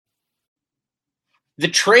The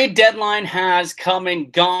trade deadline has come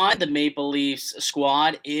and gone. The Maple Leafs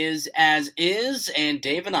squad is as is, and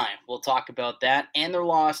Dave and I will talk about that and their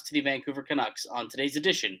loss to the Vancouver Canucks on today's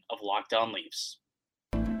edition of Locked On Leafs.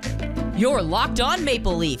 You're Locked On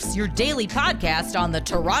Maple Leafs, your daily podcast on the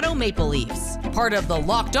Toronto Maple Leafs, part of the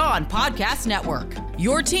Locked On Podcast Network.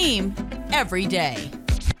 Your team every day.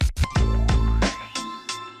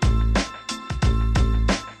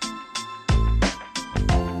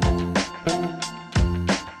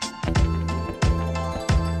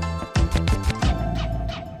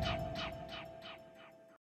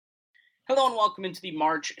 Hello and welcome into the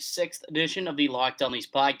March 6th edition of the Locked On Leafs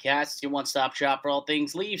podcast, your one-stop shop for all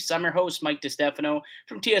things Leafs. I'm your host, Mike DiStefano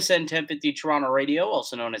from TSN 1050 Toronto Radio,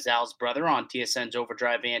 also known as Al's brother on TSN's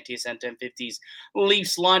Overdrive and TSN 1050's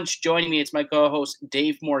Leafs Lunch. Joining me, it's my co-host,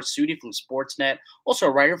 Dave Morassutti from Sportsnet, also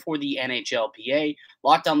a writer for the NHLPA.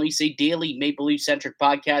 Locked On Leafs, a daily Maple Leaf-centric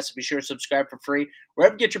podcast, so be sure to subscribe for free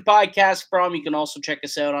wherever you get your podcast from. You can also check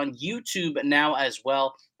us out on YouTube now as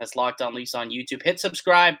well. That's Locked On Leafs on YouTube. Hit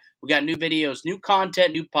subscribe. We got new videos, new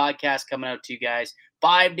content, new podcasts coming out to you guys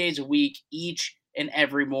 5 days a week, each and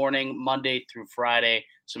every morning, Monday through Friday.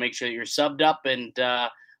 So make sure that you're subbed up and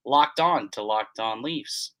locked on to Locked On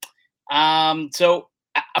Leafs. So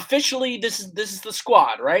officially, this is the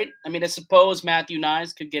squad, right? I mean, I suppose Matthew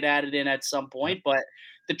Knies could get added in at some point, but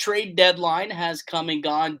the trade deadline has come and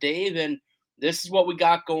gone, Dave, and this is what we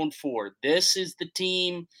got going forward. This is the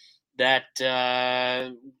team that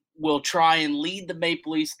will try and lead the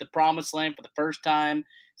Maple Leafs to the promised land for the first time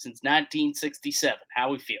since 1967. How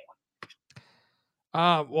are we feeling?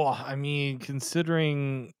 Well, I mean,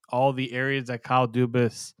 considering all the areas that Kyle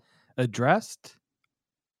Dubas addressed,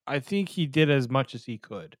 I think he did as much as he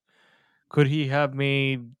could. Could he have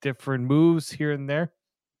made different moves here and there?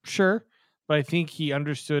 Sure. But I think he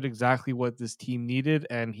understood exactly what this team needed.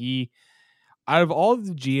 And out of all of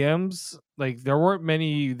the GMs, like there weren't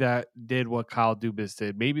many that did what Kyle Dubas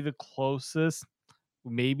did. Maybe the closest,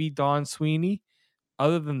 maybe Don Sweeney.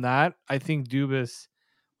 Other than that, I think Dubas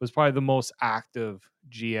was probably the most active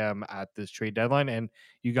GM at this trade deadline, and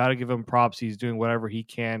you got to give him props. He's doing whatever he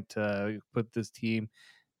can to put this team,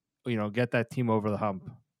 get that team over the hump.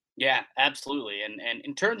 Yeah, absolutely. And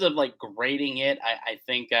in terms of like grading it, I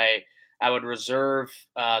think I would reserve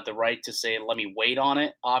the right to say let me wait on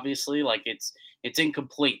it. Obviously, like it's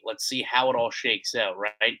incomplete. Let's see how it all shakes out.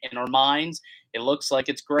 Right in our minds, it looks like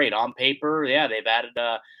it's great on paper. Yeah, they've added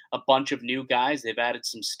a bunch of new guys. They've added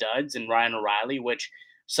some studs and Ryan O'Reilly, which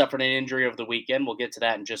suffered an injury over the weekend. We'll get to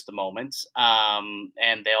that in just a moment.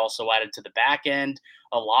 And they also added to the back end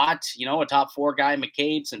a lot. A top four guy,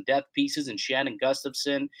 McCabe, some depth pieces, and Shannon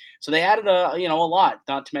Gustafson. So they added a lot.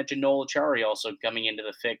 Not to mention Noel Acciari also coming into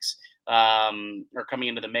the fix. Or coming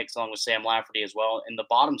into the mix along with Sam Lafferty as well in the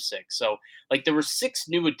bottom six. So like there were 6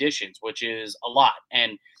 new additions, which is a lot.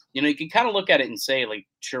 And you can kind of look at it and say like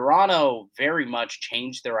Toronto very much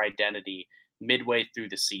changed their identity midway through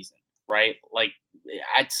the season, right? Like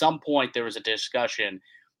at some point there was a discussion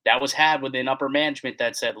that was had within upper management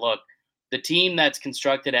that said, look, the team that's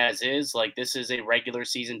constructed as is, like this is a regular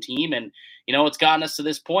season team, and it's gotten us to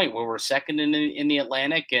this point where we're second in the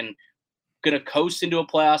Atlantic and going to coast into a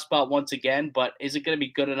playoff spot once again, but is it going to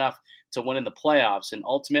be good enough to win in the playoffs? And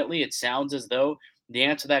ultimately, it sounds as though the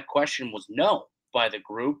answer to that question was no by the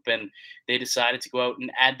group, and they decided to go out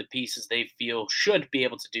and add the pieces they feel should be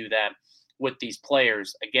able to do that with these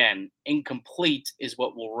players. Again, incomplete is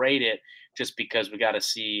what we'll rate it, just because we got to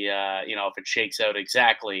see, if it shakes out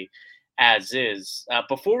exactly as is.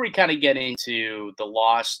 Before we kind of get into the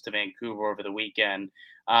loss to Vancouver over the weekend,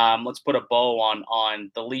 let's put a bow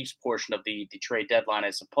on the Leafs portion of the trade deadline,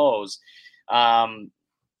 I suppose.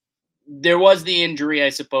 There was the injury, I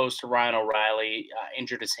suppose, to Ryan O'Reilly,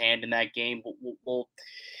 injured his hand in that game. We'll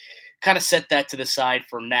kind of set that to the side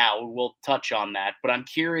for now. We'll touch on that. But I'm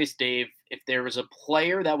curious, Dave, if there was a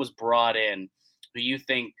player that was brought in who you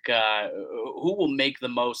think who will make the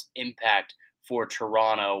most impact for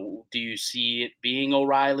Toronto. Do you see it being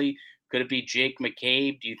O'Reilly? Could it be Jake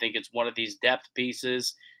McCabe? Do you think it's one of these depth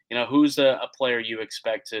pieces? Who's a player you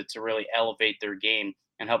expect to really elevate their game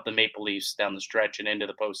and help the Maple Leafs down the stretch and into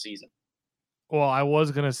the postseason? Well, I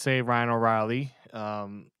was gonna say Ryan O'Reilly. I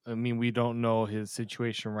mean, we don't know his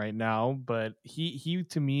situation right now, but he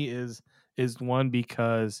to me is one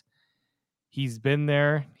because he's been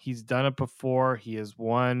there, he's done it before, he has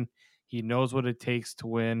won, he knows what it takes to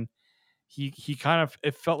win. He kind of,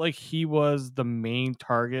 it felt like he was the main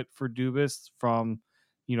target for Dubas from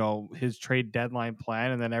his trade deadline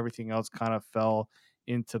plan, and then everything else kind of fell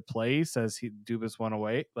into place as Dubas went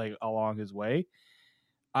away, like along his way.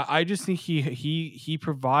 I just think he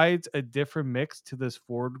provides a different mix to this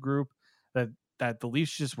forward group that the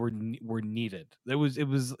Leafs just were needed. It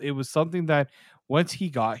was something that once he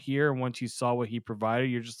got here and once you saw what he provided,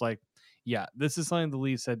 you're just like, yeah, this is something the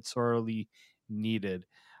Leafs had sorely needed.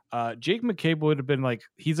 Jake McCabe would have been like,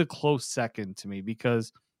 he's a close second to me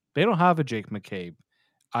because they don't have a Jake McCabe.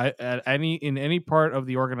 In any part of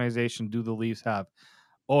the organization do the Leafs have?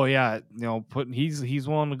 Oh yeah, he's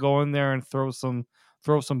willing to go in there and throw some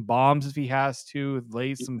bombs if he has to,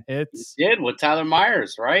 lay some hits. Did with Tyler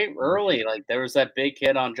Myers, right? Early, like there was that big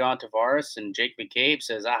hit on John Tavares, and Jake McCabe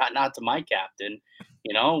says, not to my captain.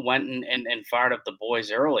 Went and fired up the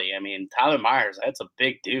boys early. I mean, Tyler Myers, that's a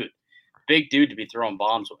big dude to be throwing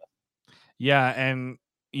bombs with. Yeah, and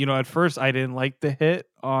at first I didn't like the hit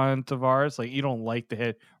on Tavares. Like, you don't like the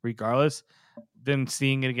hit regardless. Then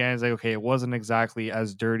seeing it again is like, okay, it wasn't exactly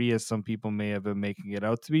as dirty as some people may have been making it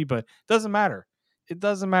out to be, but it doesn't matter. It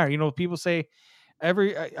doesn't matter. People say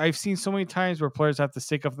I've seen so many times where players have to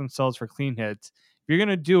stick up themselves for clean hits. If you're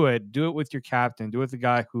gonna do it with your captain. Do it with the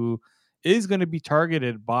guy who is going to be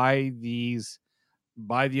targeted by the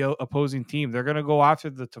opposing team. They're going to go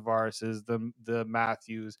after the Tavareses, the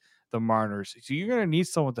Matthews, the Marners. So you're going to need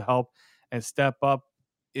someone to help and step up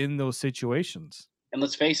in those situations. And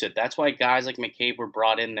let's face it, that's why guys like McCabe were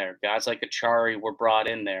brought in there. Guys like Achari were brought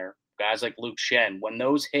in there. Guys like Luke Shen. When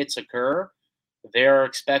those hits occur, they're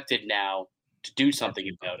expected now to do something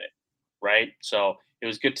about it, right? So it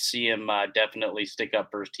was good to see him definitely stick up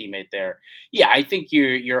for his teammate there. Yeah, I think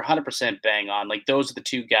you're 100% bang on. Like, those are the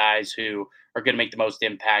two guys who are going to make the most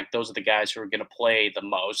impact. Those are the guys who are going to play the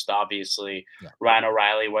most. Obviously, yeah. Ryan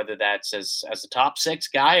O'Reilly, whether that's as a top six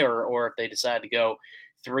guy or if they decide to go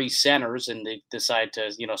three centers and they decide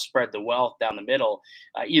to spread the wealth down the middle.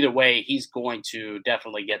 Either way, he's going to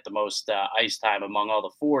definitely get the most ice time among all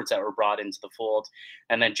the forwards that were brought into the fold.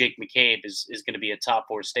 And then Jake McCabe is going to be a top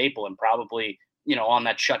four staple and probably on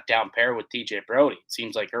that shutdown pair with TJ Brody. It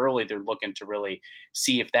seems like early they're looking to really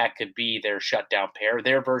see if that could be their shutdown pair,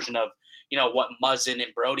 their version of what Muzzin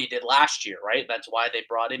and Brody did last year, right? That's why they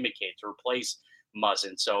brought in McCabe to replace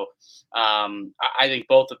Muzzin. So I think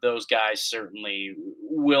both of those guys certainly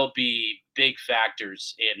will be big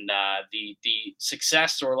factors in the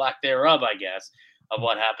success or lack thereof, I guess, of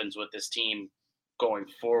what happens with this team going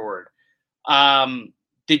forward.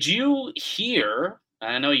 Did you hear,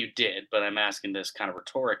 I know you did, but I'm asking this kind of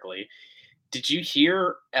rhetorically, did you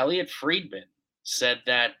hear Elliot Friedman said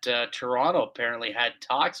that Toronto apparently had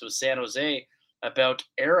talks with San Jose about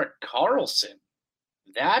Erik Karlsson?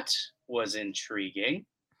 That was intriguing.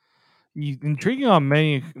 Intriguing on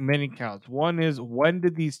many counts. One is, when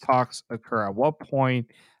did these talks occur? At what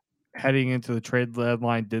point heading into the trade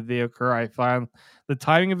deadline did they occur? I find the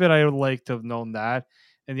timing of it, I would like to have known that.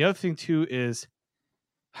 And the other thing too is,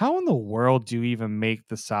 how in the world do you even make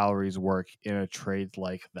the salaries work in a trade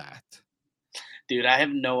like that? Dude, I have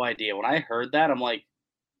no idea. When I heard that, I'm like,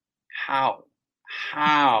 how?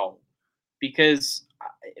 Because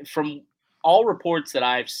from all reports that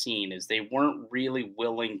I've seen is they weren't really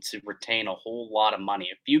willing to retain a whole lot of money,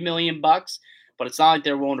 a few $1 million, but it's not like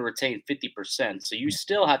they're willing to retain 50%. So you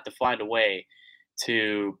still have to find a way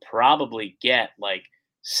to probably get like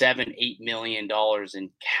 $7-8 million in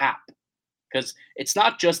cap, because it's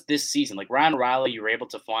not just this season. Like Ryan O'Reilly, you were able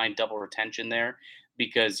to find double retention there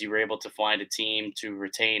because you were able to find a team to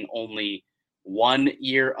retain only 1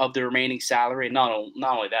 year of the remaining salary. And not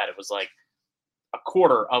only that, it was like a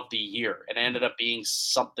quarter of the year. It ended up being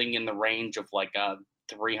something in the range of like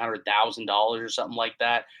 $300,000 or something like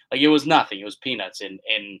that. Like, it was nothing. It was peanuts in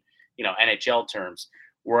NHL terms.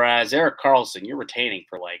 Whereas Erik Karlsson, you're retaining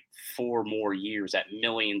for like 4 more years at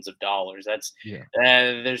millions of dollars. That's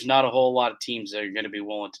there's not a whole lot of teams that are going to be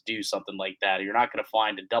willing to do something like that. You're not going to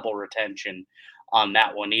find a double retention on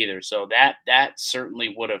that one either. So that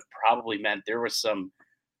certainly would have probably meant there was some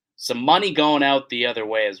money going out the other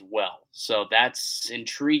way as well. So that's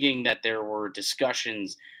intriguing that there were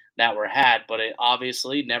discussions that were had, but it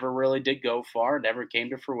obviously never really did go far, never came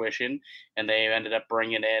to fruition, and they ended up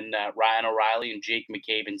bringing in Ryan O'Reilly and Jake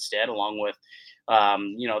McCabe instead, along with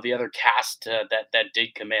the other cast that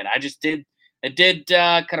did come in. It did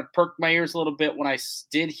kind of perk my ears a little bit when I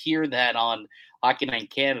did hear that on Hockey Night in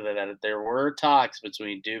Canada, that there were talks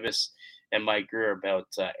between Dubas and Mike Grier about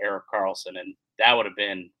Erik Karlsson, and that would have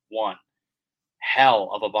been one hell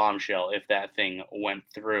of a bombshell if that thing went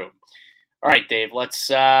through. All right, Dave, let's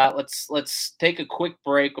take a quick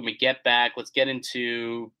break. When we get back, let's get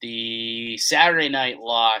into the Saturday night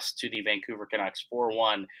loss to the Vancouver Canucks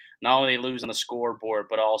 4-1. Not only they lose on the scoreboard,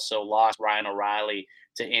 but also lost Ryan O'Reilly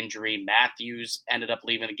to injury. Matthews ended up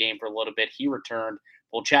leaving the game for a little bit. He returned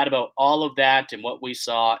We'll chat about all of that and what we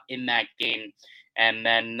saw in that game. And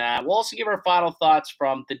then we'll also give our final thoughts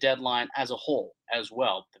from the deadline as a whole as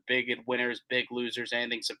well. The big winners, big losers,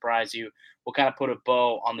 anything surprise you. We'll kind of put a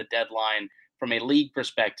bow on the deadline from a league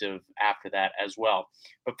perspective after that as well.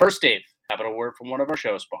 But first, Dave, how about a word from one of our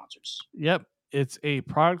show sponsors? Yep. It's a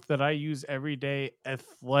product that I use every day,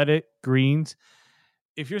 Athletic Greens.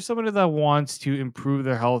 If you're somebody that wants to improve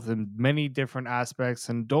their health in many different aspects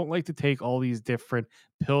and don't like to take all these different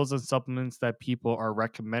pills and supplements that people are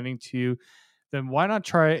recommending to you, then why not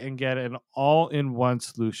try it and get an all-in-one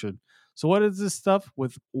solution? So what is this stuff?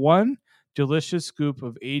 With one delicious scoop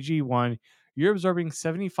of AG1, you're absorbing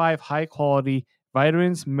 75 high-quality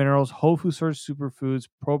vitamins, minerals, whole food source superfoods,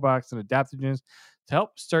 probiotics, and adaptogens to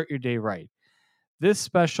help start your day right. This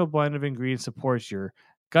special blend of ingredients supports your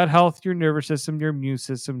gut health, your nervous system, your immune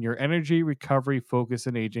system, your energy, recovery, focus,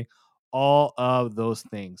 and aging, all of those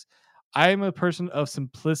things. I am a person of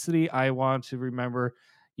simplicity. I want to remember,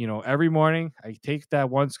 every morning I take that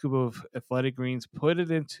one scoop of Athletic Greens, put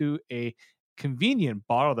it into a convenient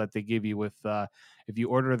bottle that they give you with, if you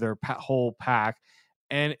order their whole pack.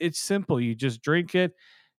 And it's simple. You just drink it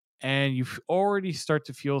and you already start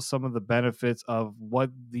to feel some of the benefits of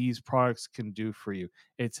what these products can do for you.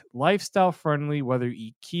 It's lifestyle friendly, whether you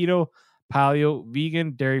eat keto, paleo,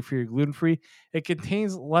 vegan, dairy-free, or gluten-free. It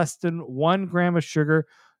contains less than 1 gram of sugar,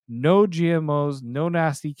 no GMOs, no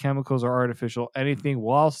nasty chemicals or artificial anything,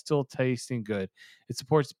 while still tasting good. It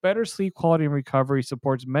supports better sleep quality and recovery,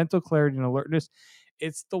 supports mental clarity and alertness.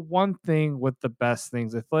 It's the one thing with the best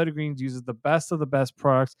things. Athletic Greens uses the best of the best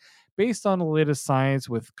products based on the latest science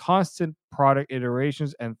with constant product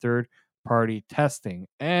iterations and third-party testing.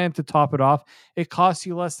 And to top it off, it costs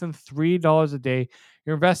you less than $3 a day.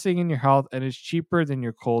 You're investing in your health, and it's cheaper than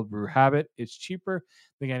your cold brew habit. It's cheaper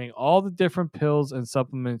than getting all the different pills and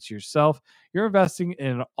supplements yourself. You're investing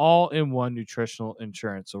in an all-in-one nutritional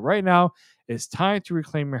insurance. So right now, it's time to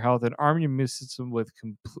reclaim your health and arm your immune system with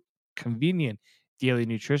convenient daily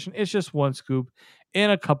nutrition. It's just one scoop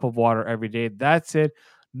in a cup of water every day. That's it.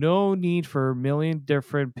 No need for a million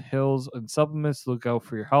different pills and supplements to look out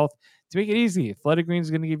for your health. To make it easy, Athletic Greens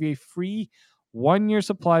is going to give you a free 1-year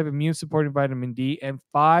supply of immune-supporting vitamin D and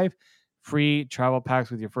 5 free travel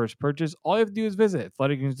packs with your first purchase. All you have to do is visit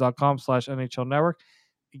athleticgreens.com/NHL Network.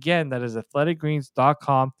 Again, that is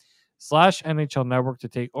athleticgreens.com/NHL Network to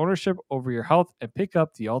take ownership over your health and pick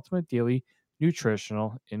up the ultimate daily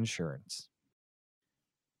nutritional insurance.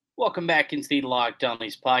 Welcome back into the Locked On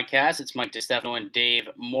Leafs podcast. It's Mike DeStefano and Dave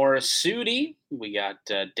Morisuti. We got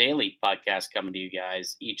daily podcasts coming to you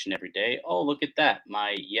guys each and every day. Oh, look at that.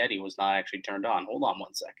 My Yeti was not actually turned on. Hold on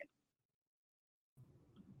one second.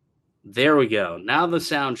 There we go. Now the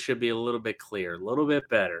sound should be a little bit clear, a little bit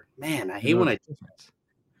better. Man, I hate when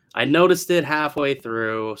I noticed it halfway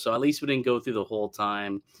through, so at least we didn't go through the whole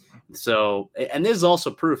time. So, and this is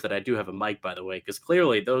also proof that I do have a mic, by the way, because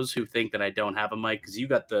clearly those who think that I don't have a mic, because you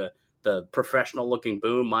got the professional looking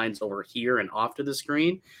boom, mine's over here and off to the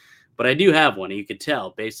screen, but I do have one. And you could tell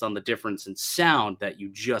based on the difference in sound that you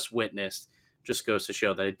just witnessed, just goes to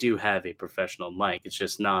show that I do have a professional mic. It's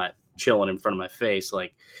just not chilling in front of my face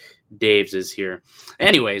like Dave's is here.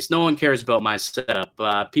 Anyways, no one cares about my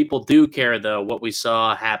setup. People do care, though, what we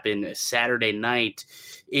saw happen Saturday night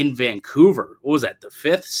in Vancouver. What was that, the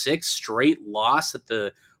 5th, 6th straight loss that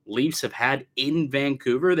the Leafs have had in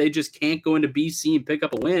Vancouver? They just can't go into BC and pick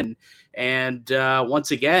up a win. And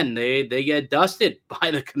once again, they get dusted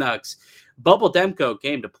by the Canucks. Bubble Demko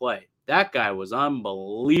came to play. That guy was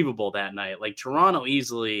unbelievable that night. Like, Toronto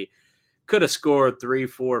easily could have scored 3,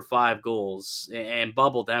 4, 5 goals, and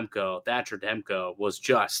Bubble Demko, Thatcher Demko, was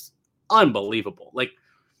just unbelievable. Like,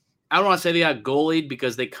 I don't want to say they got goalied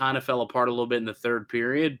because they kind of fell apart a little bit in the third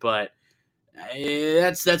period, but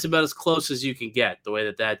that's about as close as you can get, the way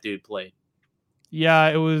that dude played. Yeah,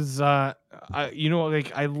 it was. Their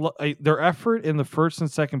effort in the first and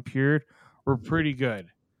second period were pretty good,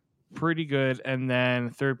 and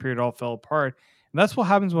then third period all fell apart. And that's what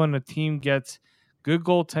happens when a team gets good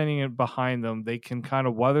goaltending behind them. They can kind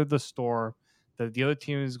of weather the storm that the other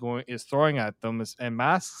team is throwing at them and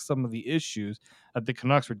mask some of the issues that the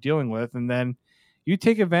Canucks were dealing with, and then you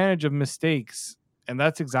take advantage of mistakes, and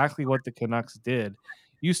that's exactly what the Canucks did.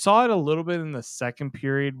 You saw it a little bit in the second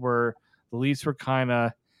period where the Leafs were kind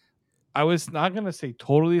of, I was not going to say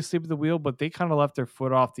totally asleep at the wheel, but they kind of left their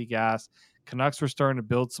foot off the gas. Canucks were starting to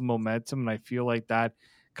build some momentum, and I feel like that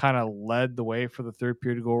kind of led the way for the third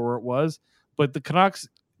period to go where it was. But the Canucks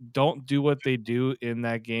don't do what they do in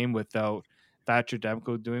that game without Thatcher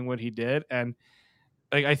Demko doing what he did. And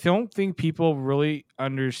like I don't think people really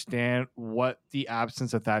understand what the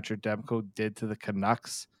absence of Thatcher Demko did to the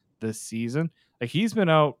Canucks this season. Like he's been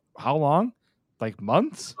out how long? Like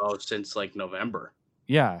months? Oh, since like November.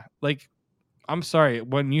 Yeah. Like I'm sorry,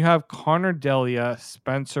 when you have Connor Delia,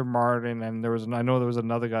 Spencer Martin, and I know there was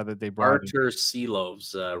another guy that they brought in. Artur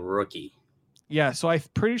Silov's rookie. Yeah, so I'm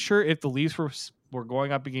pretty sure if the Leafs were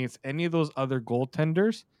going up against any of those other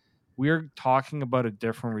goaltenders, we're talking about a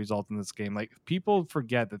different result in this game. Like people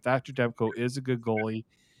forget that Thatcher Demko is a good goalie,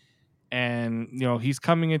 and he's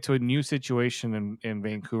coming into a new situation in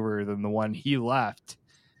Vancouver than the one he left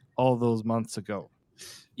all those months ago.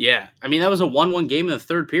 Yeah, I mean that was a 1-1 game in the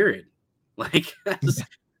third period. Like that's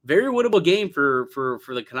very winnable game for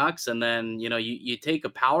the Canucks. And then you take a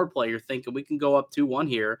power play. You're thinking we can go up 2-1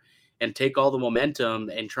 here and take all the momentum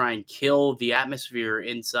and try and kill the atmosphere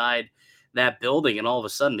inside that building. And all of a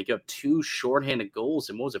sudden they give up 2 shorthanded goals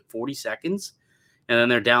in, 40 seconds? And then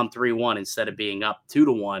they're down 3-1 instead of being up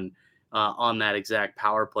 2-1 on that exact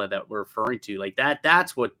power play that we're referring to. Like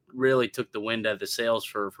that's what really took the wind out of the sails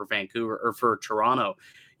for Vancouver or for Toronto.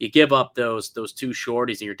 You give up those 2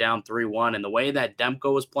 shorties and you're down 3-1. And the way that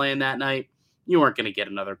Demko was playing that night, you weren't going to get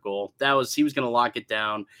another goal. He was going to lock it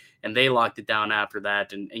down, and they locked it down after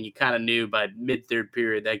that. And you kind of knew by mid-third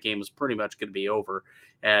period that game was pretty much going to be over.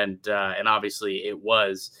 And obviously it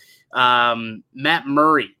was. Matt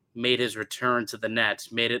Murray made his return to the net,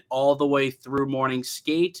 made it all the way through morning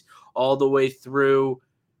skate, all the way through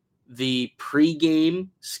the pregame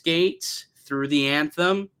skates, through the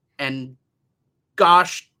anthem, and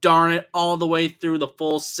gosh darn it, all the way through the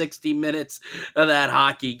full 60 minutes of that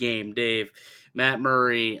hockey game, Dave. Matt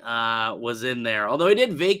Murray was in there, although he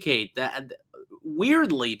did vacate. That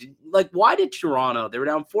weirdly, like, why did Toronto? They were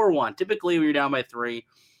down 4-1. Typically, when you're down by 3,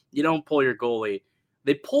 you don't pull your goalie.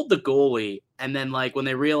 They pulled the goalie, and then like when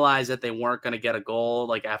they realized that they weren't going to get a goal,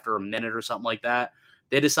 like after a minute or something like that,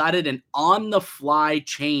 they decided an on-the-fly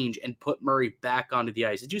change and put Murray back onto the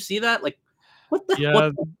ice. Did you see that? Like, what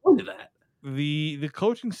the point of that? The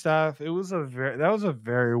coaching staff, that was a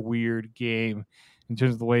very weird game in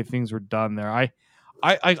terms of the way things were done there.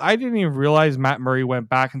 I didn't even realize Matt Murray went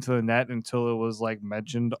back into the net until it was like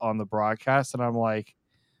mentioned on the broadcast, and I'm like,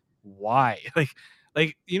 why?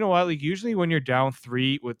 Like you know what? Like usually when you're down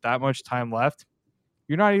 3 with that much time left,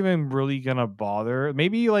 you're not even really gonna bother.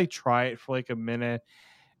 Maybe you like try it for like a minute,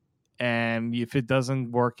 and if it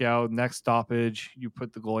doesn't work out, next stoppage, you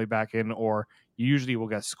put the goalie back in, or you usually will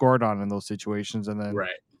get scored on in those situations, and then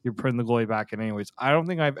you're putting the goalie back in anyways. I don't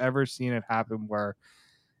think I've ever seen it happen where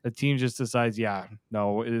the team just decides,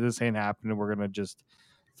 no, this ain't happening. We're going to just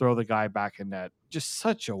throw the guy back in net. Just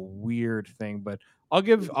such a weird thing, but I'll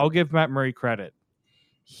give Matt Murray credit.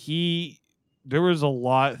 There was a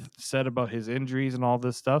lot said about his injuries and all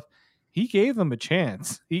this stuff. He gave them a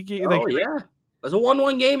chance. It was a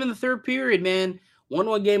 1-1 game in the third period, man.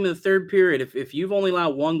 1-1 game in the third period. If you've only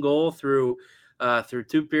allowed 1 goal through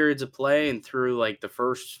 2 periods of play and through like the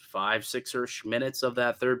first 5-6 minutes of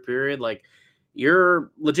that third period, like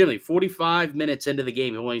you're legitimately 45 minutes into the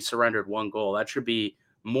game, you only surrendered 1 goal. That should be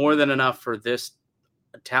more than enough for this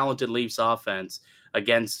talented Leafs offense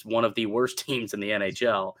against one of the worst teams in the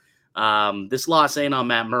NHL. This loss ain't on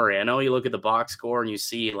Matt Murray. I know you look at the box score and you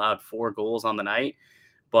see he allowed 4 goals on the night,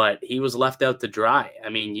 but he was left out to dry. I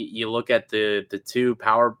mean, you look at the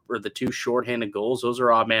 2 shorthanded goals; those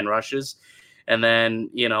are odd man rushes. And then,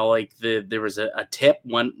 there was a tip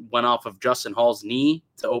went off of Justin Hall's knee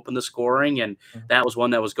to open the scoring, and that was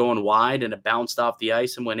one that was going wide, and it bounced off the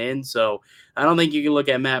ice and went in. So I don't think you can look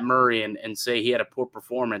at Matt Murray and say he had a poor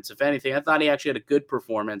performance. If anything, I thought he actually had a good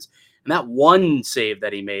performance. And that one save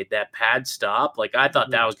that he made, that pad stop, like I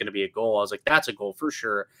thought that was going to be a goal. I was like, that's a goal for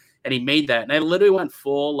sure. And he made that. And I literally went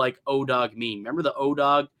full like O-Dog meme. Remember the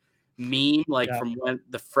O-Dog meme, from when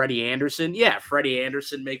the Freddie Anderson? Yeah, Freddie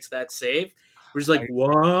Anderson makes that save. We're just like,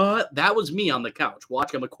 what? That was me on the couch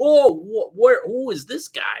watching. I'm like, who is this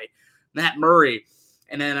guy? Matt Murray.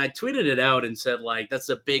 And then I tweeted it out and said, like, that's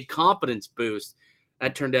a big confidence boost.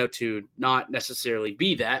 That turned out to not necessarily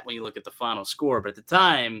be that when you look at the final score. But at the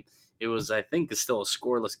time, it was, I think, still a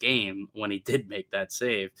scoreless game when he did make that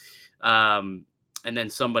save. And then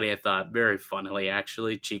somebody, I thought, very funnily,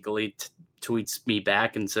 actually, cheekily tweets me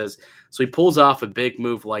back and says, so he pulls off a big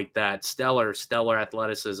move like that, stellar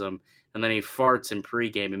athleticism, and then he farts in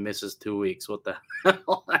pregame and misses 2 weeks. What the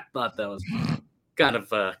hell? I thought that was kind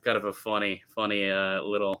of a funny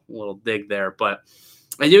little dig there. But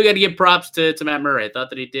I do got to give props to Matt Murray. I thought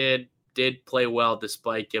that he did play well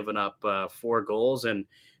despite giving up 4 goals. And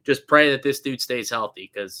just pray that this dude stays healthy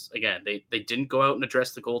because, again, they didn't go out and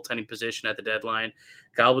address the goaltending position at the deadline.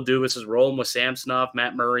 Kyle Dubas is rolling with Samsonov,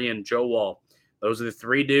 Matt Murray, and Joe Woll. Those are the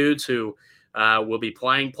three dudes who will be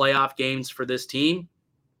playing playoff games for this team.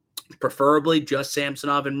 Preferably just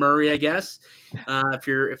Samsonov and Murray, I guess. If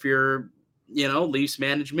you're Leafs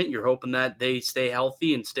management, you're hoping that they stay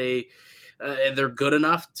healthy and they're good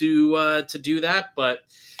enough to do that. But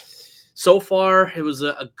so far, it was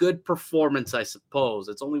a good performance, I suppose.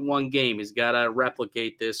 It's only one game. He's got to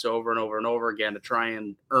replicate this over and over and over again to try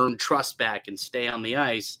and earn trust back and stay on the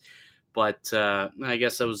ice. But I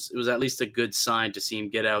guess it was at least a good sign to see him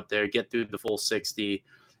get out there, get through the full 60,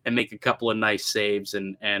 and make a couple of nice saves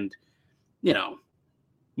and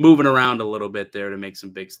moving around a little bit there to make some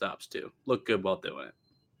big stops too. Looked good while doing it.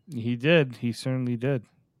 He did. He certainly did.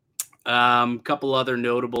 Couple other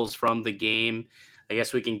notables from the game. I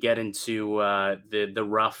guess we can get into the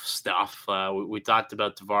rough stuff. We talked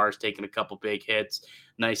about Tavares taking a couple big hits.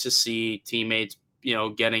 Nice to see teammates,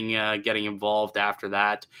 getting involved after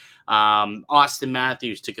that. Auston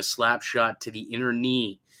Matthews took a slap shot to the inner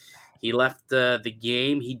knee. He left the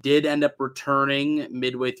game. He did end up returning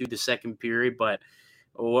midway through the second period, but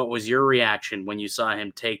what was your reaction when you saw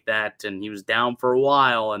him take that and he was down for a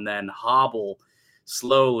while and then hobble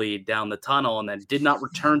slowly down the tunnel and then did not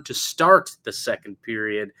return to start the second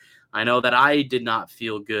period? I know that I did not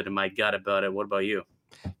feel good in my gut about it. What about you?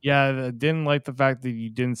 Yeah, I didn't like the fact that you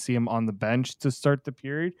didn't see him on the bench to start the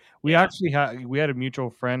period. We actually had a mutual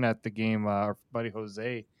friend at the game. Our buddy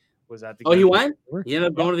Jose was at the game. Oh, he went? He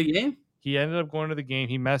ended up going to the game? He ended up going to the game.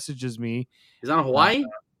 He messages me. He's on Hawaii?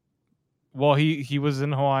 Well, he was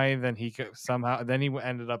in Hawaii. Then he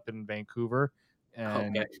ended up in Vancouver.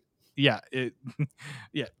 And okay.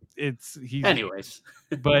 Anyways.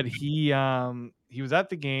 But he was at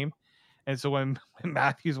the game. And so when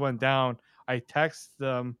Matthews went down, I texted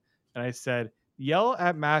them and I said, yell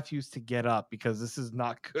at Matthews to get up because this is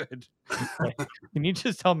not good. Can you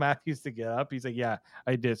just tell Matthews to get up? He's like, yeah,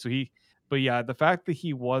 I did. But the fact that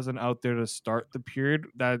he wasn't out there to start the period,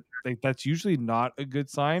 that's usually not a good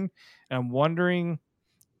sign. And I'm wondering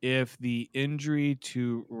if the injury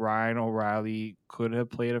to Ryan O'Reilly could have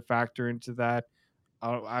played a factor into that.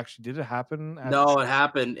 Actually, did it happen? No, it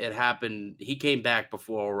happened. It happened. He came back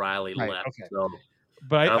before O'Reilly left. Okay. So,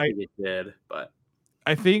 but I don't think it did. But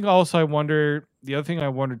I think also the other thing I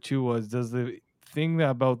wondered too was, does the thing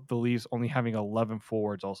about the Leafs only having 11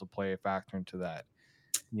 forwards also play a factor into that?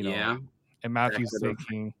 Yeah. And Matthews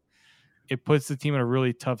thinking it puts the team in a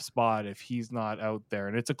really tough spot if he's not out there.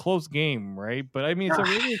 And it's a close game, right? But I mean, it's a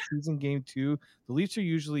regular season game too. The Leafs are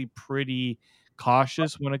usually pretty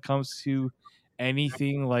cautious when it comes to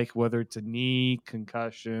anything, like whether it's a knee,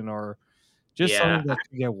 concussion, or just something that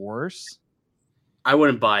could get worse. I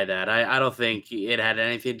wouldn't buy that. I don't think it had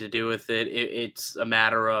anything to do with it. It's a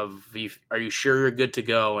matter of, are you sure you're good to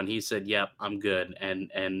go? And he said, yep, I'm good.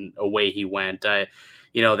 And away he went. They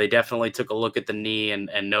definitely took a look at the knee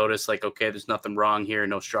and noticed, like, okay, there's nothing wrong here.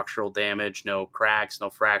 No structural damage, no cracks,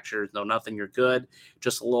 no fractures, no nothing. You're good.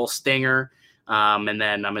 Just a little stinger. And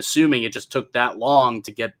then I'm assuming it just took that long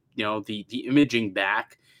to get, the imaging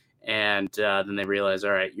back. And then they realized,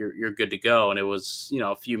 all right, you're good to go. And it was,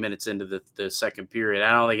 a few minutes into the second period.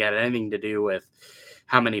 I don't think it had anything to do with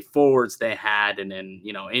how many forwards they had and then,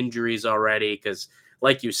 injuries already. Because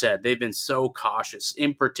like you said, they've been so cautious,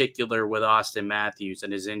 in particular with Auston Matthews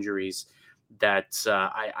and his injuries, that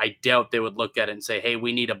I doubt they would look at it and say, hey,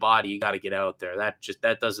 we need a body. You got to get out there.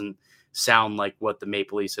 That doesn't sound like what the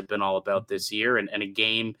Maple Leafs have been all about this year. And a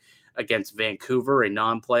game against Vancouver, a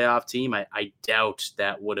non-playoff team, I doubt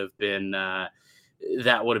that would have been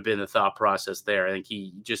the thought process there. I think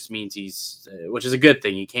he just means which is a good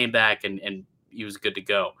thing. He came back and he was good to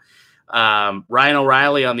go. Ryan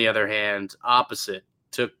O'Reilly, on the other hand, opposite,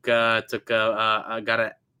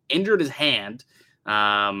 injured his hand,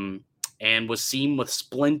 and was seen with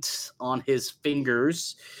splints on his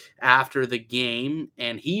fingers after the game,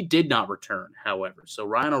 and he did not return. However, so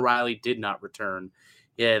Ryan O'Reilly did not return.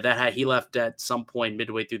 Yeah, he left at some point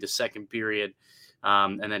midway through the second period,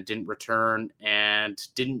 and then didn't return and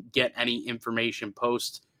didn't get any information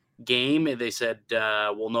post game. They said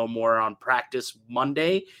we'll know more on practice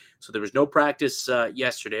Monday. So there was no practice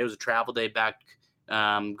yesterday. It was a travel day back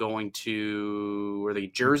going to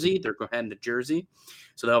Jersey. They're heading to Jersey.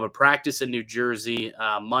 So they'll have a practice in New Jersey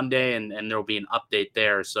Monday, and there'll be an update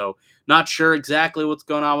there. So not sure exactly what's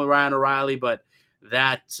going on with Ryan O'Reilly, but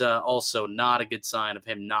that's also not a good sign of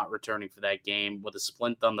him not returning for that game with a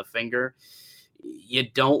splint on the finger. You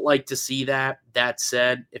don't like to see that. That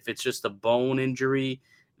said, if it's just a bone injury,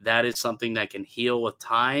 that is something that can heal with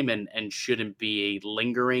time and shouldn't be a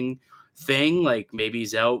lingering thing. Like maybe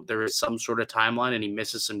he's out, there is some sort of timeline and he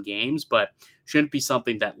misses some games, but shouldn't be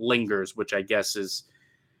something that lingers, which I guess is,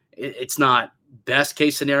 it's not best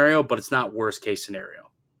case scenario, but it's not worst case scenario.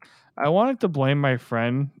 I wanted to blame my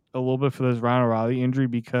friend a little bit for this Ryan O'Reilly injury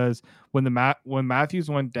because when Matthews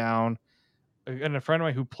went down, and a friend of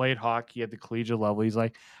mine who played hockey at the collegiate level, he's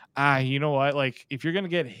like, you know what? Like, if you're gonna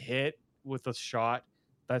get hit with a shot,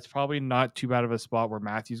 that's probably not too bad of a spot where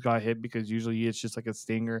Matthews got hit, because usually it's just like a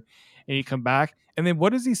stinger and you come back. And then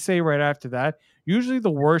what does he say right after that? Usually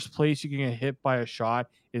the worst place you can get hit by a shot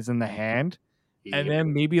is in the hand. Yeah. And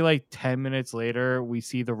then maybe like 10 minutes later, we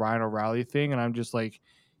see the Ryan O'Reilly thing. And I'm just like,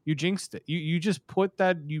 you jinxed it. You just put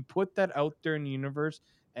that out there in the universe.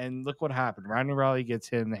 And look what happened. Ryan O'Reilly gets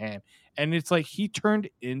hit in the hand. And it's like he turned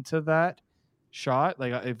into that shot.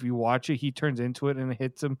 Like if you watch it, he turns into it and it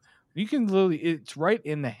hits him. You can literally, it's right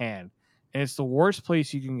in the hand. And it's the worst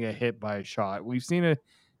place you can get hit by a shot. We've seen it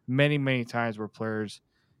many, many times where players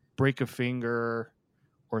break a finger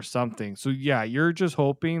or something. So yeah, you're just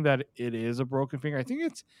hoping that it is a broken finger. I think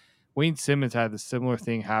it's Wayne Simmons had a similar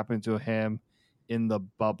thing happen to him in the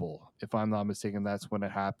bubble. If I'm not mistaken, that's when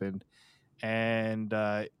it happened. And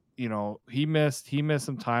he missed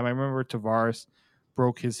some time. I remember Tavares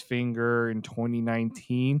broke his finger in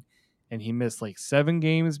 2019 and he missed like 7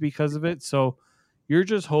 games because of it. So you're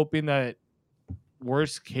just hoping that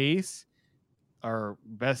worst case or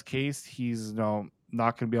best case, he's not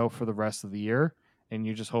going to be out for the rest of the year. And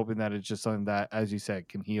you're just hoping that it's just something that, as you said,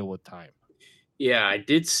 can heal with time. Yeah, I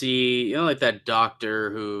did see, like that doctor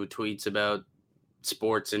who tweets about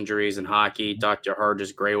sports injuries and hockey, Dr.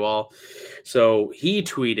 Harges Graywall. So he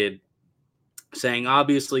tweeted saying,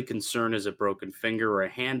 obviously concern is a broken finger or a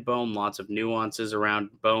hand bone, lots of nuances around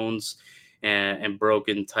bones and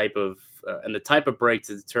broken type of, and the type of break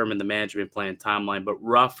to determine the management plan timeline, but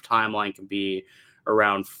rough timeline can be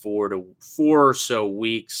around 4 or so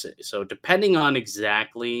weeks. So depending on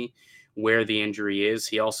exactly where the injury is,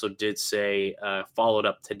 he also did say, followed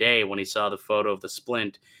up today when he saw the photo of the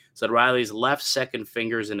splint, said Riley's left second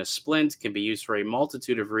fingers in a splint can be used for a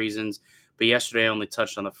multitude of reasons, but yesterday I only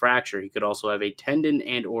touched on the fracture. He could also have a tendon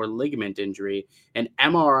and or ligament injury, an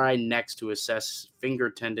MRI next to assess finger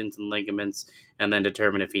tendons and ligaments, and then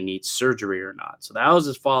determine if he needs surgery or not. So that was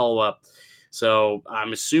his follow-up. So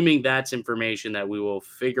I'm assuming that's information that we will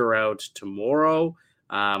figure out tomorrow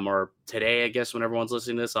or today, I guess, when everyone's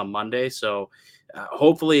listening to this on Monday. So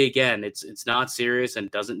hopefully, again, it's not serious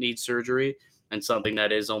and doesn't need surgery, and something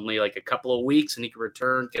that is only like a couple of weeks and he can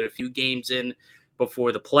return, get a few games in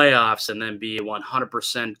before the playoffs, and then be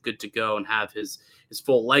 100% good to go and have his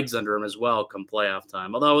full legs under him as well come playoff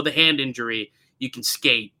time. Although with the hand injury, you can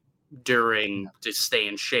skate during to stay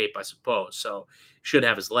in shape, I suppose. So should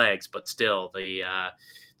have his legs, but still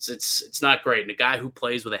it's not great. And a guy who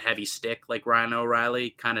plays with a heavy stick like Ryan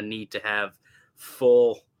O'Reilly kind of need to have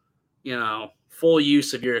full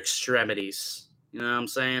use of your extremities. You know what I'm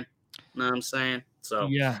saying? So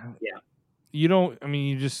yeah.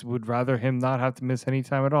 You just would rather him not have to miss any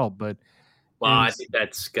time at all. But I think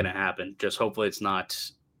that's gonna happen. Just hopefully it's not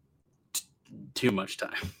too much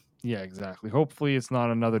time. Yeah, exactly. Hopefully it's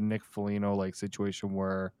not another Nick Foligno like situation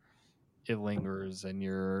where it lingers and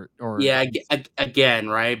again,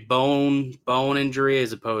 right? Bone injury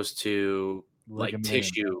as opposed to like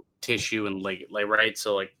tissue and like right.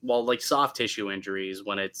 So like soft tissue injuries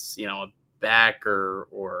when it's a back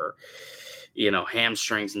or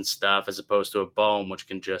hamstrings and stuff, as opposed to a bone, which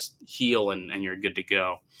can just heal and you're good to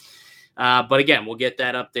go. But again, we'll get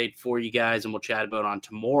that update for you guys and we'll chat about it on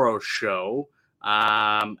tomorrow's show.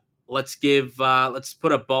 Let's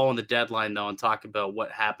put a bow on the deadline though and talk about what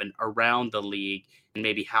happened around the league and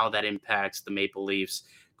maybe how that impacts the Maple Leafs.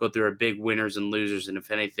 Go through our big winners and losers and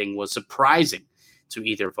if anything was surprising to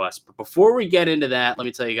either of us. But before we get into that, let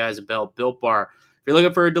me tell you guys about Built Bar. If you're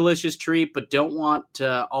looking for a delicious treat but don't want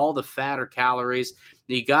all the fat or calories,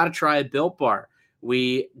 you got to try a Built Bar.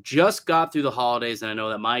 We just got through the holidays, and I know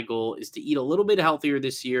that my goal is to eat a little bit healthier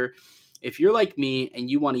this year. If you're like me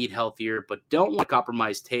and you want to eat healthier but don't want to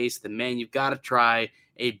compromise taste, then, man, you've got to try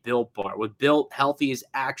a Built Bar. With Built, healthy is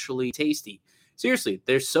actually tasty. Seriously,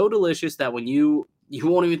 they're so delicious that when you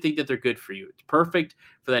won't even think that they're good for you. It's perfect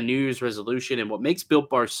for that New Year's resolution, and what makes Built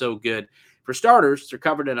Bar so good, for starters, they're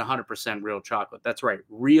covered in 100% real chocolate. That's right,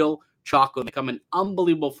 real chocolate. They come in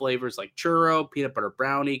unbelievable flavors like churro, peanut butter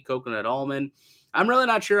brownie, coconut almond. I'm really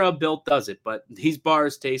not sure how Built does it, but these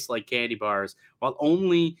bars taste like candy bars while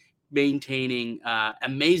only maintaining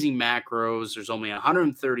amazing macros. There's only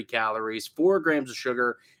 130 calories, 4 grams of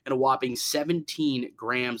sugar, and a whopping 17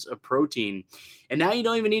 grams of protein. And now you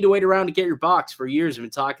don't even need to wait around to get your box. For years, I've been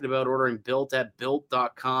talking about ordering Built at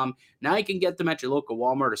Built.com. Now you can get them at your local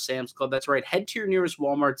Walmart or Sam's Club. That's right. Head to your nearest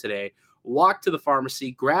Walmart today. Walk to the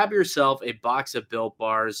pharmacy. Grab yourself a box of Built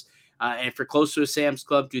bars. And if you're close to a Sam's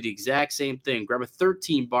Club, do the exact same thing. Grab a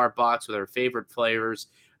 13-bar box with our favorite flavors,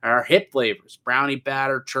 our hit flavors, brownie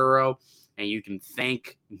batter, churro, and you can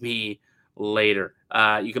thank me later.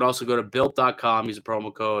 You can also go to Built.com, use the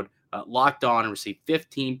promo code Locked On, and receive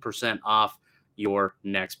 15% off your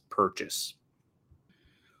next purchase.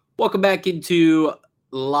 Welcome back into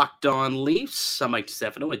Locked On Leafs. I'm Mike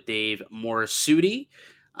Stefano with Dave Morisuti.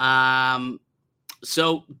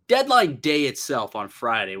 So deadline day itself on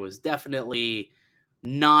Friday was definitely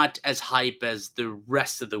not as hype as the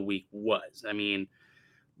rest of the week was. I mean,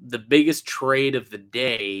 the biggest trade of the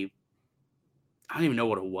day, I don't even know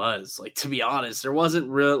what it was. Like, to be honest, there wasn't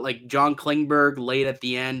real, like, John Klingberg late at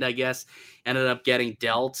the end, I guess, ended up getting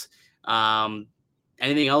dealt.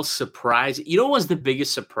 Anything else surprise? You know what was the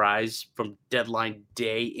biggest surprise from deadline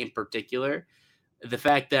day in particular? The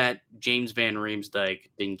fact that James Van Riemsdyk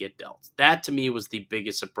didn't get dealt. That, to me, was the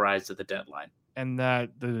biggest surprise of the deadline. And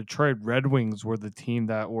that the Detroit Red Wings were the team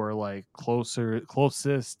that were, like,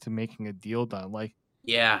 closest to making a deal done. Like,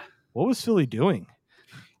 yeah. What was Philly doing?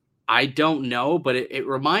 I don't know, but it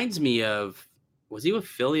reminds me of, was he with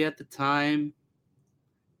Philly at the time?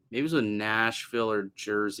 Maybe it was with Nashville or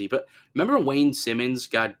Jersey. But remember Wayne Simmons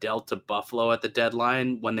got dealt to Buffalo at the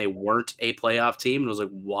deadline when they weren't a playoff team? And it was like,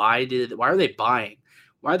 why are they buying?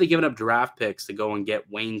 Why are they giving up draft picks to go and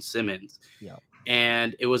get Wayne Simmons? Yeah.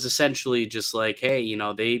 And it was essentially just like, hey, you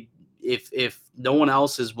know, if no one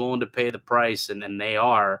else is willing to pay the price, and then they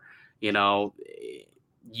are, you know,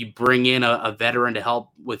 you bring in a veteran to help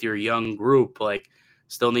with your young group, like,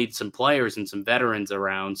 still need some players and some veterans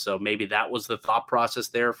around. So maybe that was the thought process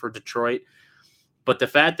there for Detroit. But the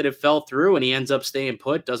fact that it fell through and he ends up staying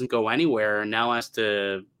put, doesn't go anywhere, and now has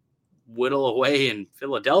to whittle away in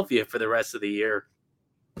Philadelphia for the rest of the year.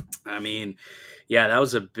 I mean, yeah, that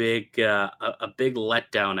was a big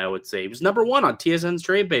letdown, I would say. He was number one on TSN's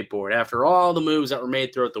trade bait board after all the moves that were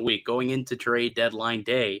made throughout the week. Going into trade deadline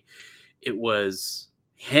day, it was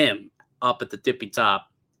him up at the tippy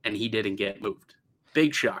top, and he didn't get moved.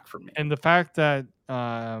 Big shock for me. And the fact that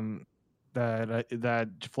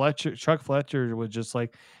Chuck Fletcher was just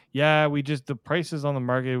like, yeah, the prices on the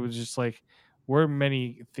market was just like, weren't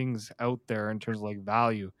many things out there in terms of like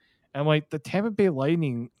value. And like the Tampa Bay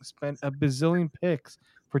Lightning spent a bazillion picks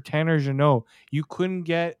for Tanner Jeannot. You couldn't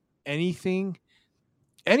get anything.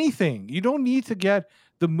 You don't need to get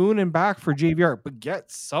the moon and back for JVR, but get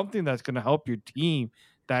something that's going to help your team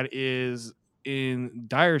that is in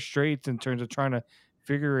dire straits in terms of trying to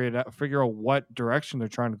figure out what direction they're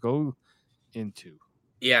trying to go into.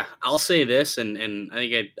 Yeah, I'll say this, and I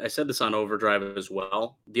think I said this on Overdrive as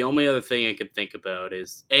well. The only other thing I could think about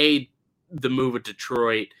is the move of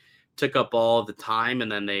Detroit took up all the time,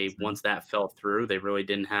 and then once that fell through, they really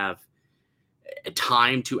didn't have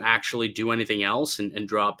time to actually do anything else and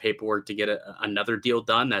draw up paperwork to get another deal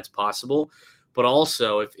done. That's possible. But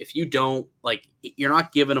also, if you don't, like, you're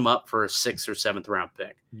not giving them up for a 6th or 7th round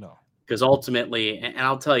pick. No. Because ultimately, and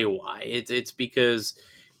I'll tell you why, it's because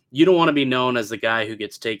you don't want to be known as the guy who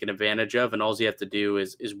gets taken advantage of, and all you have to do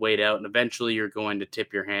is wait out, and eventually you're going to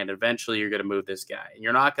tip your hand. Eventually you're going to move this guy, and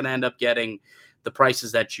you're not going to end up getting the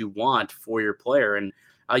prices that you want for your player. And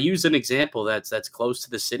I'll use an example that's close to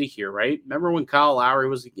the city here, right? Remember when Kyle Lowry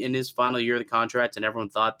was in his final year of the contract, and everyone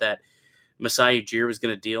thought that Masai Ujiri was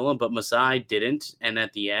going to deal him, but Masai didn't. And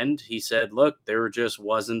at the end, he said, look, there just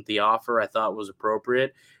wasn't the offer I thought was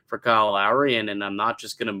appropriate for Kyle Lowry, and I'm not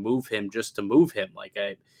just going to move him just to move him. Like,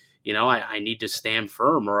 I need to stand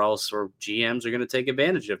firm, or GMs are going to take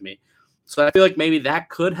advantage of me. So I feel like maybe that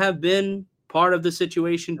could have been part of the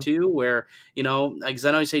situation too, where, because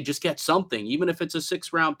I know you say just get something, even if it's a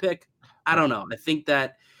 6th round pick. I don't know. I think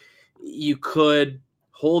that you could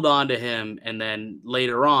hold on to him, and then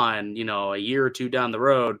later on, a year or two down the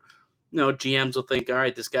road, GMs will think, all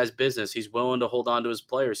right, this guy's business. He's willing to hold on to his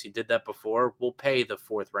players. He did that before. We'll pay the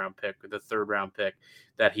 4th round pick or the 3rd round pick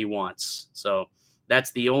that he wants. So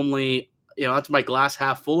that's the only, that's my glass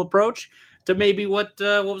half full approach to maybe what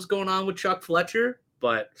was going on with Chuck Fletcher,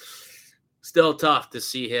 but still tough to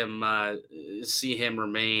see him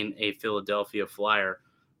remain a Philadelphia Flyer.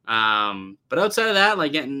 But outside of that,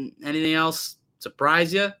 like, anything else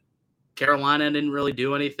surprise you? Carolina didn't really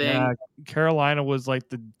do anything. Yeah, Carolina was like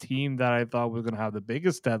the team that I thought was going to have the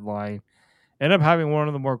biggest deadline. Ended up having one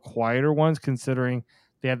of the more quieter ones, considering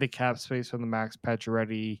They had the cap space from the Max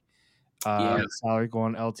Pacioretty salary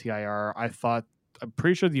going LTIR. I'm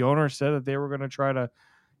pretty sure the owner said that they were going to try to,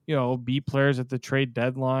 beat players at the trade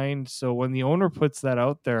deadline. So when the owner puts that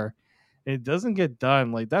out there, it doesn't get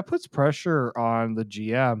done. Like, that puts pressure on the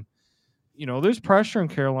GM. There's pressure in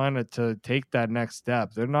Carolina to take that next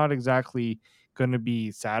step. They're not exactly going to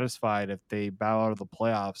be satisfied if they bow out of the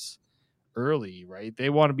playoffs early, right? They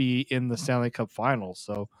want to be in the Stanley Cup Finals.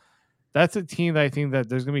 So that's a team that I think that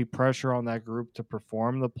there's going to be pressure on that group to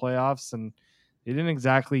perform the playoffs, and they didn't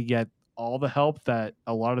exactly get all the help that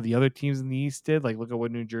a lot of the other teams in the East did. Like, look at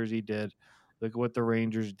what New Jersey did, look at what the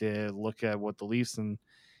Rangers did, look at what the Leafs and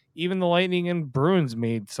even the Lightning and Bruins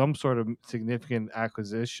made some sort of significant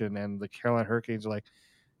acquisition, and the Carolina Hurricanes are like,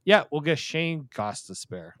 yeah, we'll get Shane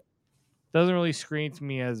Gostisbehere. Doesn't really scream to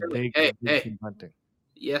me as big Hey. hunting.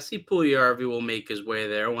 Yes, Puljujarvi will make his way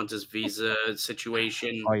there once his visa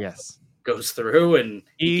situation goes through, and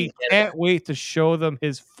he can't wait to show them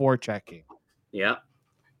his forechecking. Yeah.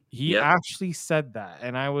 He actually said that,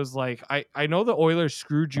 and I was like, I know the Oilers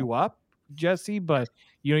screwed you up, Jesse, but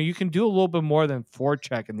you can do a little bit more than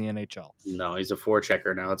forecheck in the NHL. No, he's a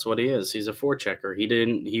forechecker now. That's what he is. He's a forechecker.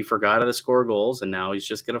 He forgot how to score goals, and now he's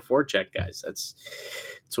just gonna forecheck guys. That's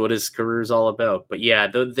what his career is all about. But yeah,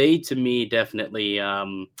 they to me definitely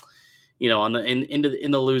on in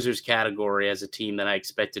the losers category as a team that I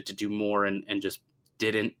expected to do more and just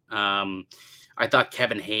didn't. I thought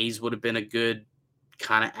Kevin Hayes would have been a good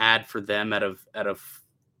kind of add for them out of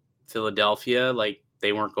Philadelphia. Like,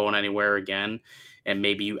 they weren't going anywhere again. And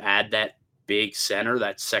maybe you add that big center,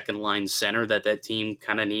 that second line center that team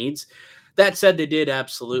kind of needs. That said, they did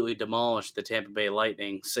absolutely demolish the Tampa Bay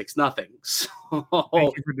Lightning 6-0. So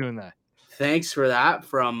thank you for doing that. Thanks for that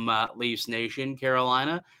from Leafs Nation,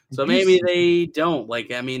 Carolina. So maybe they don't.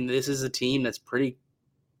 This is a team that's pretty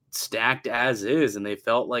stacked as is, and they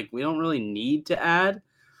felt like we don't really need to add.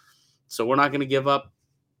 So we're not going to give up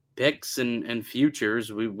picks and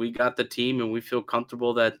futures. We got the team, and we feel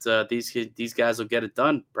comfortable that these guys will get it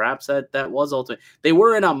done. Perhaps that was ultimate. They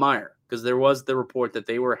were in on Meyer, because there was the report that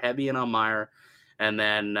they were heavy in on Meyer, and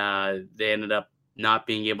then they ended up not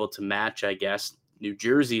being able to match, I guess, New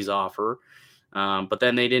Jersey's offer. But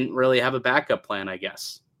then they didn't really have a backup plan, I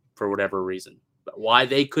guess, for whatever reason. But why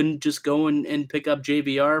they couldn't just go and pick up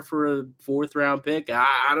JVR for a 4th round pick,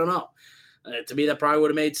 I don't know. To me, that probably would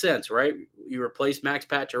have made sense, right? You replace Max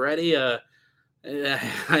Pacioretty.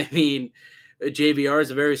 JVR is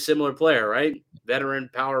a very similar player, right? Veteran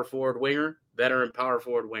power forward winger.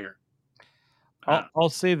 I'll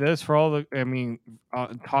say this for all the.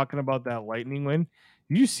 Talking about that Lightning win,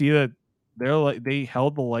 did you see that they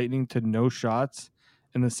held the Lightning to no shots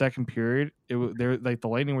in the second period? They're like, the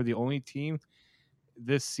Lightning were the only team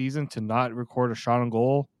this season to not record a shot on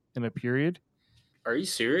goal in a period. Are you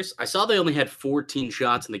serious? I saw they only had 14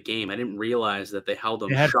 shots in the game. I didn't realize that they held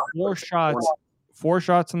them. They had 4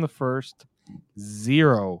 shots in the first,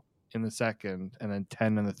 0 in the second, and then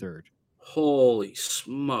 10 in the third. Holy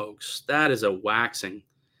smokes. That is a waxing.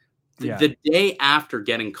 The day after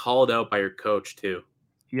getting called out by your coach, too.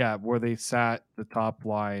 Yeah, where they sat the top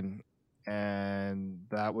line, and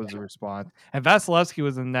that was the response. And Vasilevsky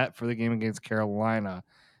was in net for the game against Carolina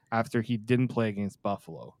after he didn't play against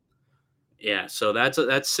Buffalo. Yeah, so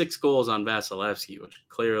that's 6 goals on Vasilevsky, which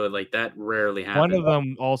clearly, that rarely happens. One of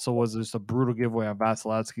them also was just a brutal giveaway on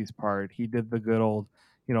Vasilevsky's part. He did the good old,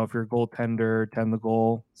 if you're a goaltender, 10 the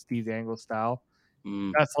goal, Steve Dangle style.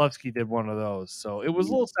 Vasilevsky did one of those. So it was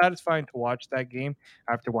a little satisfying to watch that game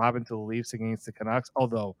after what happened to the Leafs against the Canucks,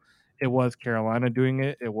 although it was Carolina doing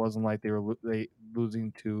it. It wasn't like they were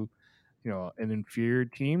losing to, an inferior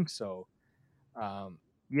team. So,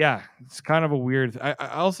 yeah, it's kind of a weird.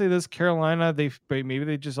 I'll say this: Carolina, maybe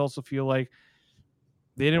they just also feel like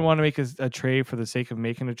they didn't want to make a trade for the sake of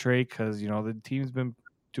making a trade, because the team's been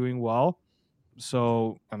doing well.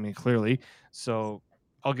 So clearly, so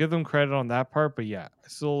I'll give them credit on that part. But yeah,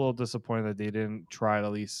 still a little disappointed that they didn't try to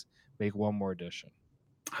at least make one more addition.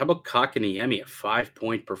 How about Kotkaniemi, a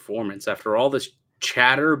 5-point performance after all this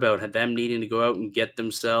chatter about them needing to go out and get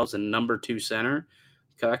themselves a number 2 center?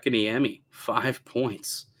 Kotkaniemi, 5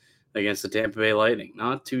 points against the Tampa Bay Lightning.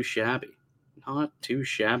 Not too shabby out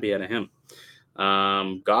of him.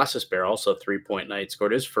 Gostisbehere also 3-point night,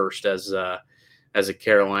 scored his first as a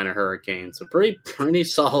Carolina Hurricane. So pretty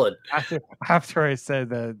solid. After I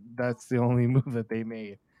said that's the only move that they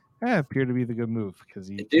made, appeared to be the good move,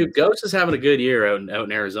 because Ghost is having a good year out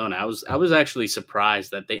in Arizona. I was actually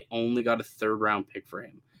surprised that they only got a 3rd round pick for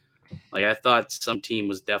him. Like, I thought some team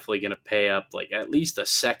was definitely going to pay up like at least a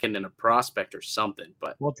second and a prospect or something.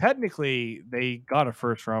 But Well, technically, they got a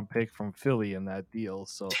first-round pick from Philly in that deal,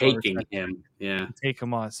 so taking him, to take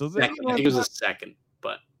him on. So I think it was a second,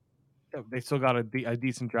 but they still got a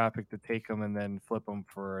decent draft pick to take him and then flip him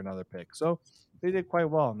for another pick. So they did quite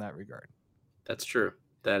well in that regard. That's true.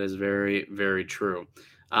 That is very, very true.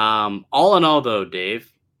 All in all, though,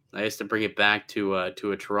 Dave, I used to bring it back to a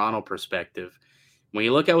Toronto perspective. When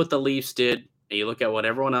you look at what the Leafs did, and you look at what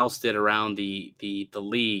everyone else did around the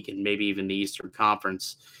league and maybe even the Eastern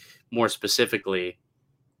Conference, more specifically,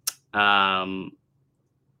 how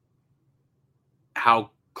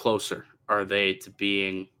closer are they to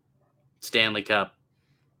being Stanley Cup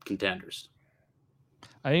contenders?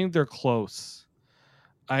 I think they're close.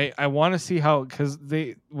 I want to see how, because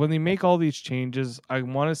when they make all these changes, I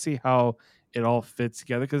want to see how it all fits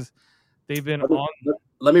together, because they've been on.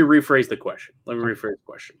 Let me rephrase the question.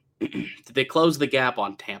 Did they close the gap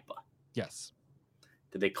on Tampa? Yes.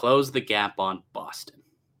 Did they close the gap on Boston?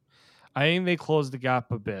 I think they closed the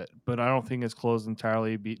gap a bit, but I don't think it's closed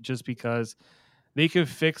entirely, just because they could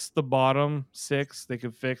fix the bottom six. They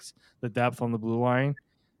could fix the depth on the blue line.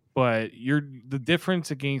 But the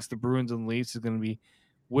difference against the Bruins and Leafs is going to be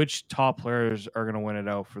which top players are going to win it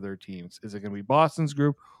out for their teams. Is it going to be Boston's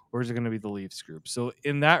group, or is it going to be the Leafs group? So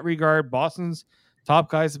in that regard, Boston's top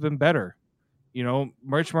guys have been better. You know,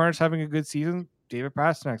 Mitch Marner's having a good season. David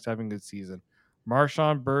Pasternak's having a good season.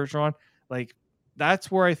 Marchand, Bergeron, like that's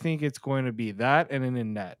where I think it's going to be. That and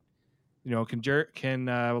in net. You know, can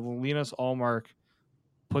Linus Ullmark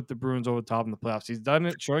put the Bruins over the top in the playoffs? He's done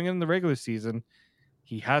it, showing it in the regular season.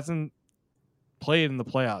 He hasn't played in the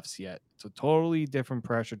playoffs yet. It's a totally different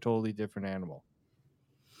pressure, totally different animal.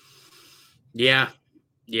 Yeah.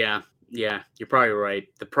 You're probably right.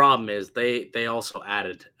 The problem is they also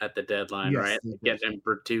added at the deadline, right? Getting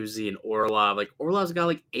Bertuzzi and Orlov. Like Orlov's got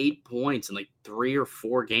like 8 points in like 3 or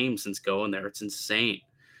 4 games since going there. It's insane.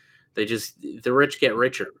 The rich get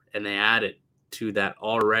richer, and they added to that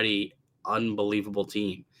already unbelievable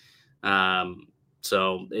team.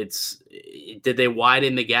 So did they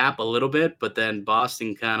widen the gap a little bit, but then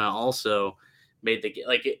Boston kind of also made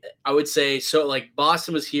I would say, so like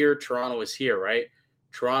Boston was here, Toronto was here, right?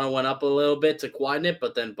 Toronto went up a little bit to widen it,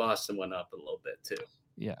 but then Boston went up a little bit too.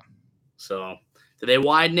 Yeah. So did they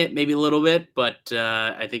widen it? Maybe a little bit, but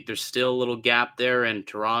I think there's still a little gap there. And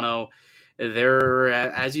Toronto, they're,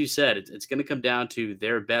 as you said, it's going to come down to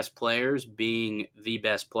their best players being the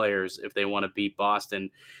best players if they want to beat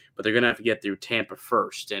Boston. But they're going to have to get through Tampa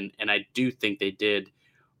first. And I do think they did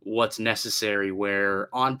what's necessary,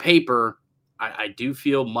 where on paper, I do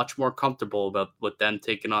feel much more comfortable about with them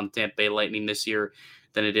taking on Tampa Bay Lightning this year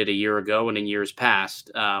than I did a year ago and in years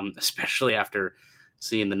past, especially after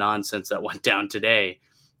seeing the nonsense that went down today.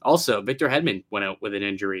 Also, Victor Hedman went out with an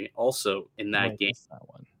injury also in that game.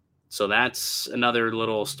 So that's another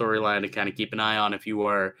little storyline to kind of keep an eye on if you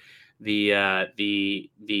are the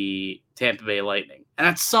Tampa Bay Lightning. And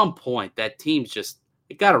at some point, that team's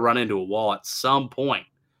it got to run into a wall at some point.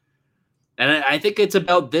 And I think it's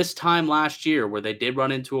about this time last year where they did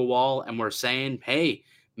run into a wall and we're saying, hey,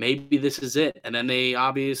 maybe this is it. And then they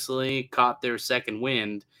obviously caught their second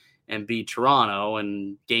wind and beat Toronto.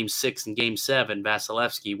 And Game 6 and Game 7,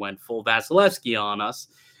 Vasilevsky went full Vasilevsky on us.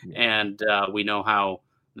 Yeah. And we know how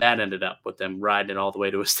that ended up with them riding it all the way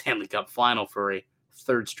to a Stanley Cup final for a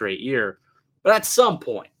third straight year. But at some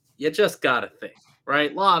point, you just got to think,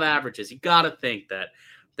 right? Law of averages. You got to think that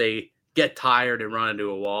they get tired and run into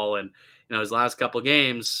a wall. And, his last couple of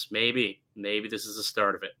games, maybe this is the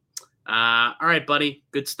start of it. All right, buddy.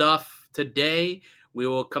 Good stuff today. We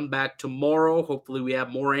will come back tomorrow. Hopefully we have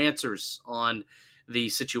more answers on the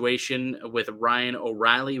situation with Ryan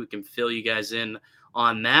O'Reilly. We can fill you guys in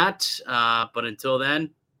on that. But until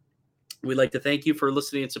then, we'd like to thank you for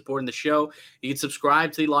listening and supporting the show. You can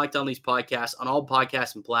subscribe to the Locked On Leafs podcast on all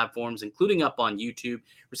podcasts and platforms, including up on YouTube.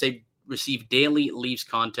 Receive daily Leafs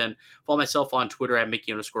content. Follow myself on Twitter at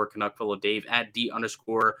Mickey_Canuck. Follow Dave at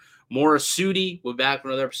D_Morisuti. We'll be back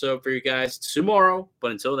with another episode for you guys tomorrow.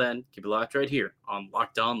 But until then, keep it locked right here on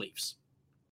Locked On Leafs.